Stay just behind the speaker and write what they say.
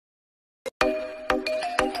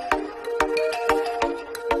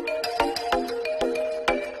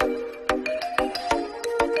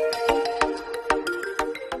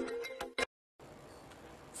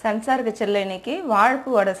சன்சார் கிச்சனில் இன்றைக்கி வாழைப்பூ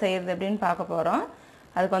வடை செய்கிறது எப்படின்னு பார்க்க போகிறோம்.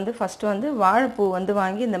 அதுக்கு வந்து ஃபஸ்ட்டு வந்து வாழைப்பூ வந்து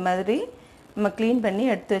வாங்கி இந்த மாதிரி நம்ம க்ளீன் பண்ணி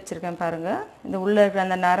எடுத்து வச்சுருக்கேன் பாருங்கள். இந்த உள்ளே இருக்கிற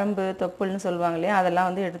அந்த நரம்பு தொப்புள்னு சொல்லுவாங்க இல்லையா, அதெல்லாம்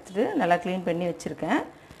வந்து எடுத்துகிட்டு நல்லா க்ளீன் பண்ணி வச்சுருக்கேன்.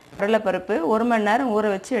 கடலைப்பருப்பு 1 மணி நேரம் ஊற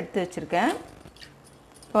வச்சு எடுத்து வச்சுருக்கேன்.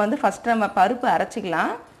 இப்போ வந்து ஃபஸ்ட்டு நம்ம பருப்பு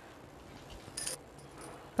அரைச்சிக்கலாம்.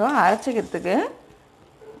 இப்போ அரைச்சிக்கிறதுக்கு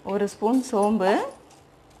 1 ஸ்பூன் சோம்பு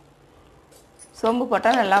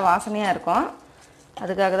போட்டால் நல்லா வாசனையாக இருக்கும்.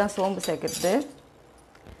 அதுக்காக தான் சோம்பு சேர்க்குறது.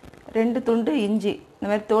 2 துண்டு இஞ்சி இந்த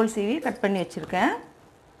மாதிரி தோல் சீவி கட் பண்ணி வச்சுருக்கேன்.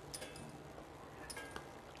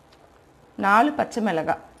 4 பச்சை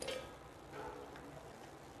மிளகாய்,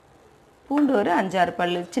 பூண்டு ஒரு 5-6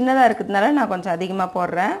 பல். சின்னதாக இருக்கிறதுனால நான் கொஞ்சம் அதிகமாக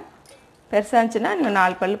போடுறேன். பெருசாக இருந்துச்சுன்னா நீங்கள்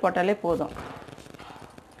 4 பல் போட்டாலே போதும்.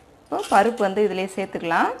 இப்போ பருப்பு வந்து இதிலே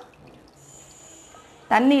சேர்த்துக்கலாம்.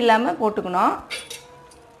 தண்ணி இல்லாமல் போட்டுக்கணும்.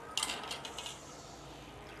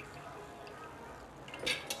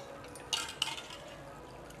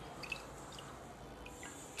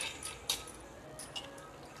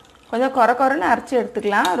 கொஞ்சம் கொரன்னு அரைச்சி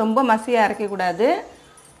எடுத்துக்கலாம். ரொம்ப மசியாக அரைக்கக்கூடாது.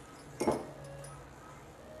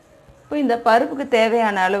 இப்போ இந்த பருப்புக்கு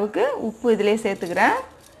தேவையான அளவுக்கு உப்பு இதிலே சேர்த்துக்கிறேன்.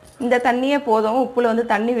 இந்த தண்ணியே போதும். உப்பில் வந்து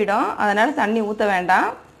தண்ணி விடும், அதனால் தண்ணி ஊற்ற வேண்டாம்.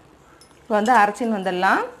 இப்போ வந்து அரைச்சின்னு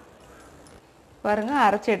வந்துடலாம். பாருங்கள்,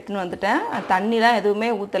 அரைச்சி எடுத்துன்னு வந்துட்டேன். தண்ணிலாம்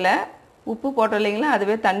எதுவுமே ஊற்றலை. உப்பு போட்டோம் இல்லைங்களா,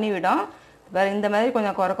 அதுவே தண்ணி விடும். பாருங்கள், இந்த மாதிரி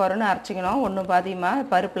கொஞ்சம் கொரன்னு அரைச்சிக்கணும். ஒன்றும் பாதியமாக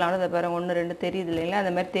பருப்புலாம் அதை பாருங்கள் 1 2 தெரியுது இல்லைங்களா,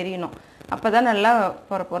 அந்த மாதிரி தெரியணும். அப்போ தான் நல்லா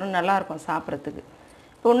பொறன்னு நல்லாயிருக்கும் சாப்பிட்றதுக்கு.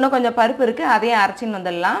 இப்போ இன்னும் கொஞ்சம் பருப்பு இருக்குது, அதையும் அரைச்சின்னு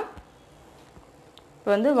வந்துடலாம். இப்போ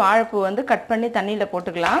வந்து வாழைப்பூ வந்து கட் பண்ணி தண்ணியில்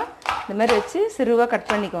போட்டுக்கலாம். இந்த மாதிரி வச்சு சிறுவாக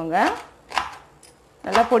கட் பண்ணிக்கோங்க.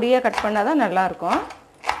 நல்லா பொடியாக கட் பண்ணால் தான் நல்லாயிருக்கும்.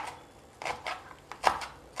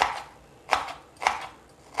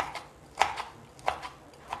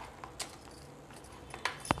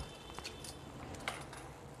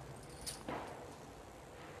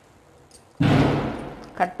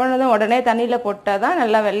 கட் பண்ணதும் உடனே தண்ணியில் போட்டால் தான்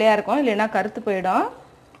நல்லா வெள்ளையாக இருக்கும், இல்லைன்னா கருத்து போயிடும்.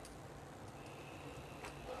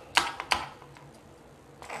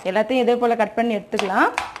 எல்லாத்தையும் இதே போல் கட் பண்ணி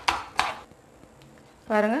எடுத்துக்கலாம்.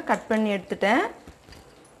 பாருங்கள், கட் பண்ணி எடுத்துட்டேன்.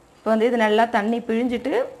 இப்போ வந்து இது நல்லா தண்ணி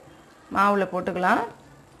பிழிஞ்சிட்டு மாவில் போட்டுக்கலாம்.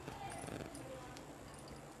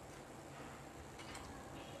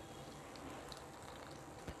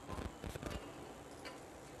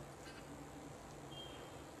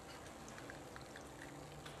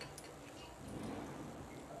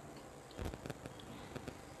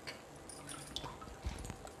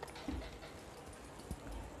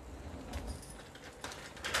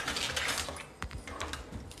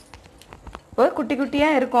 இப்போ குட்டி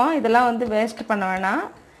குட்டியாக இருக்கும், இதெல்லாம் வந்து வேஸ்ட் பண்ண வேணாம்.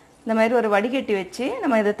 இந்த மாதிரி ஒரு வடிகட்டி வச்சு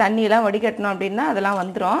நம்ம இதை தண்ணியெலாம் வடிகட்டணும் அப்படின்னா அதெல்லாம்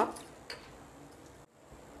வந்துடும்.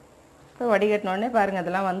 இப்போ வடிகட்டினோடனே பாருங்கள்,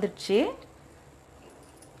 அதெல்லாம் வந்துடுச்சு.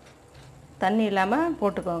 தண்ணி இல்லாமல்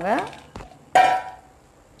போட்டுக்கோங்க.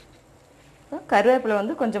 இப்போ கருவேப்பிலை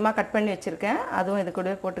வந்து கொஞ்சமாக கட் பண்ணி வச்சுருக்கேன், அதுவும் இது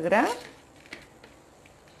கூடவே போட்டுக்கிறேன்.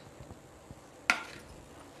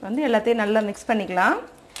 வந்து எல்லாத்தையும் நல்லா மிக்ஸ் பண்ணிக்கலாம்.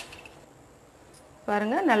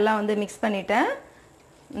 பாருங்கள், நல்லா வந்து மிக்ஸ் பண்ணிட்டேன்.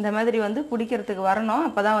 இந்த மாதிரி வந்து பிடிக்கிறதுக்கு வரணும்,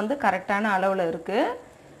 அப்போ தான் வந்து கரெக்டான அளவில் இருக்குது.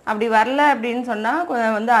 அப்படி வரல அப்படின்னு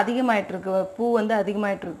சொன்னால் வந்து அதிகமாகிட்டுருக்கு, பூ வந்து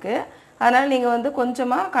அதிகமாகிட்டுருக்கு. அதனால் நீங்கள் வந்து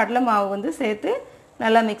கொஞ்சமாக கடலை மாவு வந்து சேர்த்து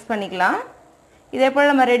நல்லா மிக்ஸ் பண்ணிக்கலாம். இதே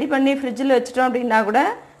போல் நம்ம ரெடி பண்ணி ஃப்ரிட்ஜில் வச்சுட்டோம் அப்படின்னா கூட,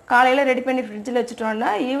 காலையில் ரெடி பண்ணி ஃப்ரிட்ஜில்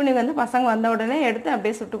வச்சுட்டோம்னா ஈவினிங் வந்து பசங்க வந்த உடனே எடுத்து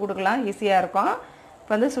அப்படியே சுட்டு கொடுக்கலாம், ஈஸியாக இருக்கும்.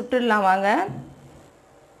 இப்போ வந்து சுட்டுடலாம் வாங்க.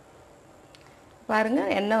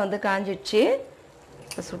 பாருங்கள், எண்ணெய் வந்து காஞ்சிடுச்சு.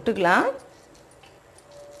 இப்போ சுட்டுக்கலாம்.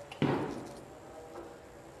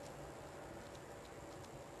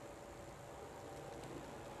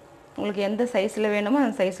 உங்களுக்கு எந்த சைஸில் வேணுமோ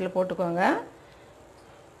அந்த சைஸில் போட்டுக்கோங்க.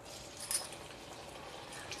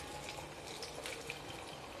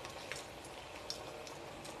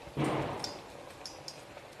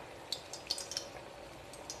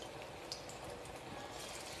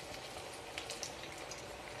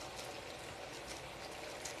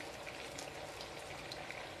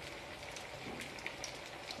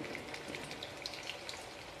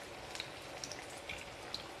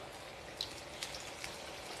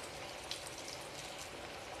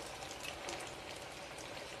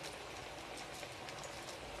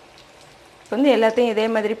 வந்து எல்லாத்தையும் இதே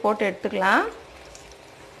மாதிரி போட்டு எடுத்துக்கலாம்.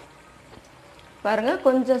 பாருங்கள்,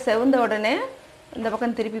 கொஞ்சம் செவந்த உடனே இந்த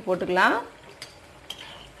பக்கம் திருப்பி போட்டுக்கலாம்.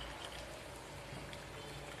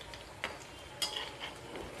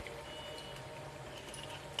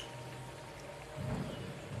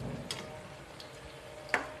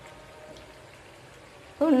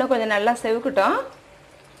 இன்னும் கொஞ்சம் நல்லா செவக்கட்டும்.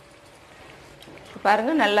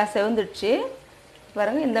 பாருங்கள், நல்லா செவந்துடுச்சு.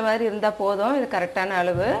 பாருங்கள், இந்த மாதிரி இருந்தால் போதும். இது கரெக்டான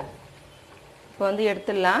அளவு. இப்போ வந்து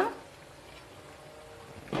எடுத்துடலாம்.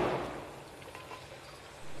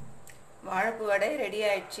 வாழைப்பூ வடை ரெடி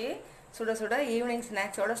ஆயிடுச்சு. சுட சுட ஈவினிங்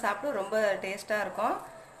ஸ்நாக்ஸோடு சாப்பிட ரொம்ப டேஸ்ட்டாக இருக்கும்.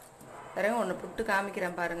 பாருங்க, ஒன்று புட்டு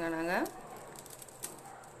காமிக்கிறேன் பாருங்கள். நாங்கள்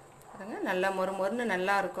பாருங்கள், நல்லா மொறு மொறுன்னு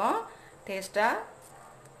நல்லா இருக்கும். டேஸ்ட்டாக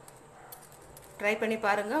ட்ரை பண்ணி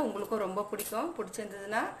பாருங்கள். உங்களுக்கும் ரொம்ப பிடிக்கும்.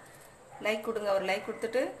 பிடிச்சிருந்ததுன்னா லைக் கொடுங்க. ஒரு லைக்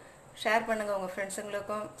கொடுத்துட்டு ஷேர் பண்ணுங்கள் உங்கள்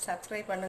ஃப்ரெண்ட்ஸுங்களுக்கும். சப்ஸ்கிரைப் பண்ணுங்கள்.